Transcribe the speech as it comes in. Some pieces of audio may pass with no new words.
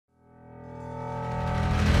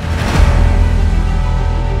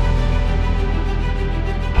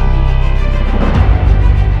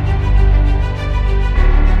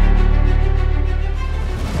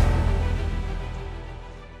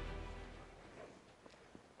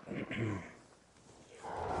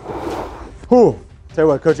Whew. Tell you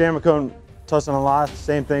what, Coach Amicone touched on a lot of the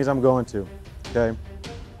same things I'm going to, okay?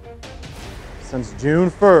 Since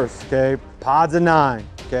June 1st, okay, pods of 9,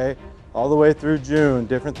 okay, all the way through June,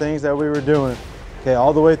 different things that we were doing, okay,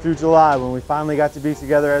 all the way through July when we finally got to be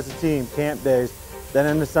together as a team, camp days, then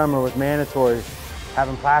in the summer with mandatories,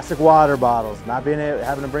 having plastic water bottles, not being able,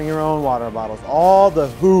 having to bring your own water bottles, all the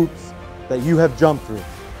hoops that you have jumped through,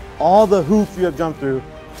 all the hoops you have jumped through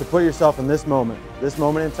to put yourself in this moment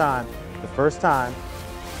in time, the first time,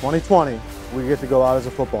 2020, we get to go out as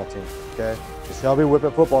a football team, okay? The Shelby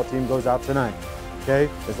Whippet football team goes out tonight, okay?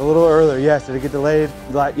 It's a little earlier, yes, did it get delayed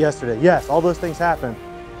like yesterday? Yes, all those things happen.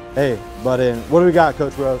 Hey, but what do we got,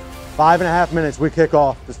 Coach Rose? 5.5 minutes, we kick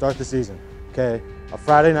off to start the season, okay? A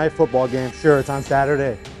Friday night football game, sure, it's on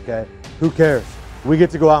Saturday, okay? Who cares? We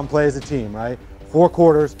get to go out and play as a team, right? 4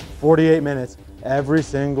 quarters, 48 minutes, every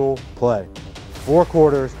single play. 4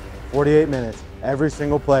 quarters, 48 minutes, every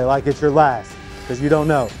single play, like it's your last, because you don't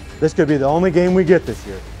know. This could be the only game we get this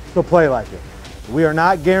year, so play like it. We are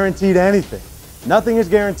not guaranteed anything. Nothing is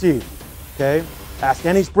guaranteed, okay? Ask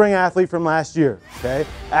any spring athlete from last year, okay?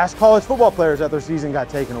 Ask college football players that their season got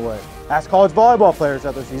taken away. Ask college volleyball players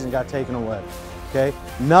that their season got taken away, okay?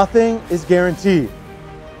 Nothing is guaranteed.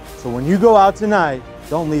 So when you go out tonight,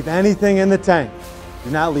 don't leave anything in the tank. Do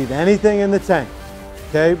not leave anything in the tank,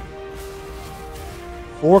 okay?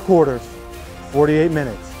 4 quarters, 48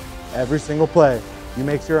 minutes, every single play. You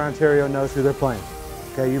make sure Ontario knows who they're playing,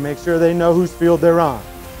 okay? You make sure they know whose field they're on,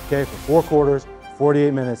 okay? For 4 quarters,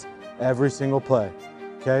 48 minutes, every single play,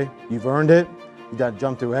 okay? You've earned it. You got to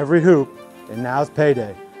jump through every hoop, and now it's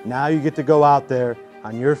payday. Now you get to go out there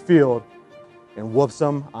on your field and whoop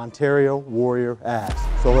some Ontario Warrior ass.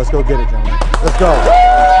 So let's go get it, gentlemen. Let's go.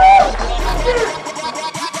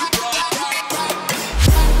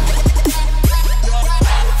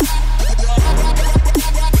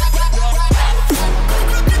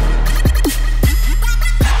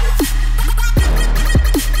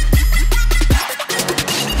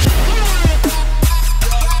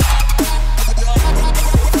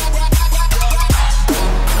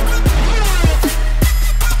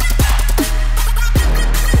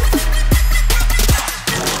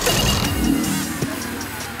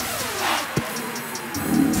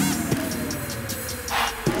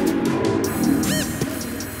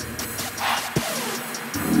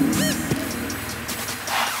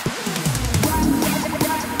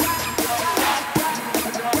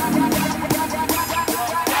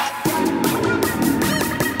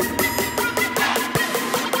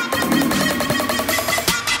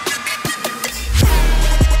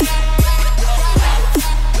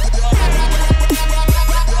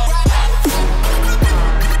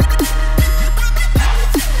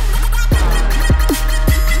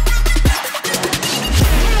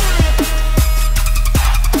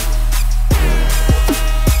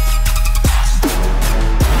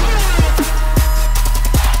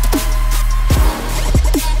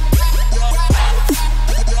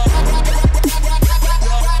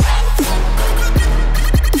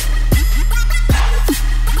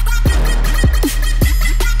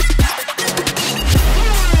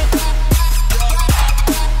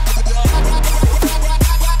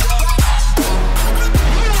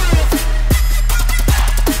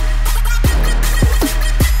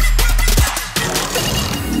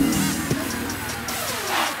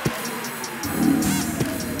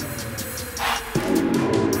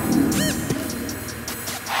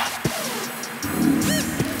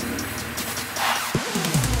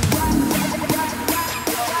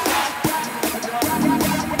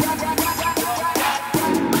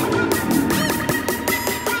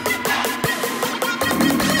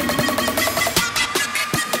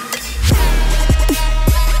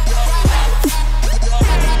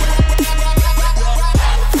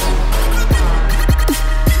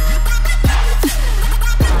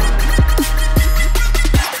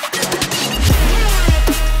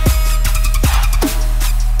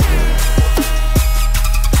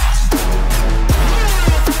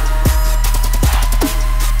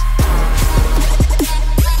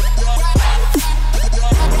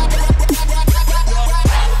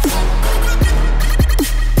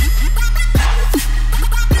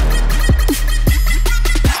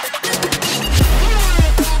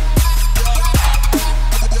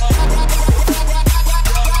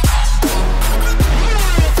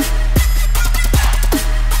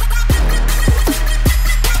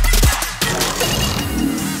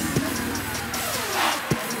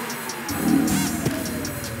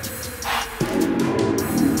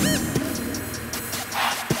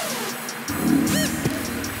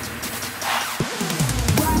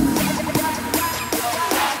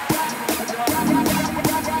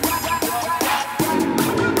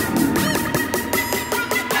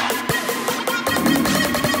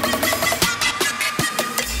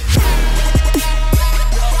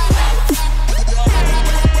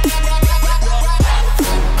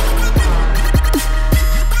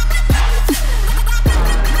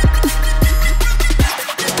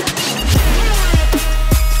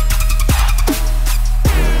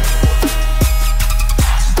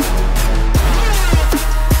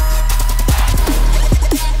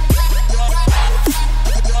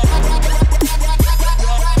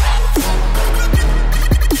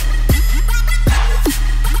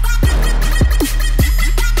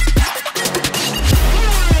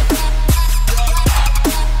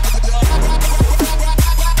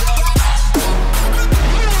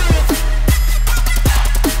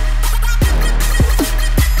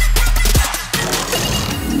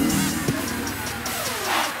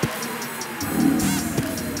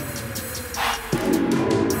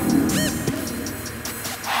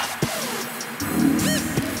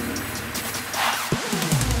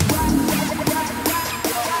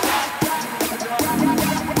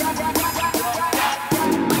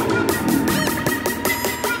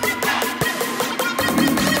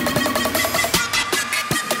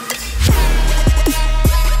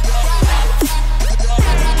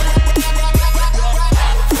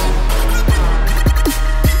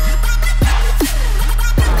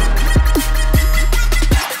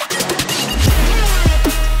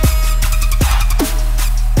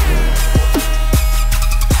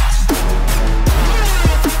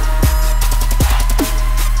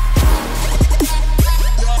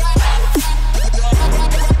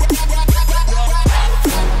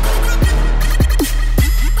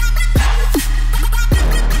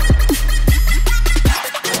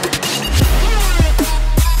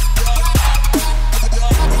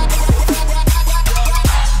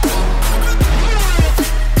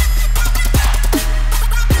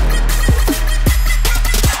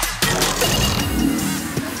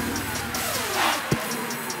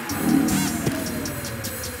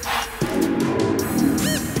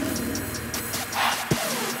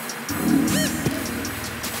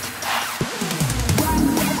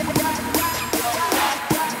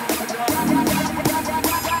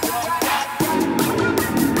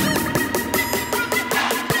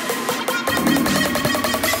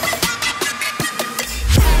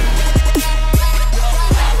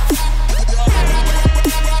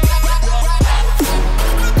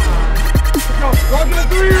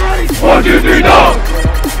 1, 2, 3, dog!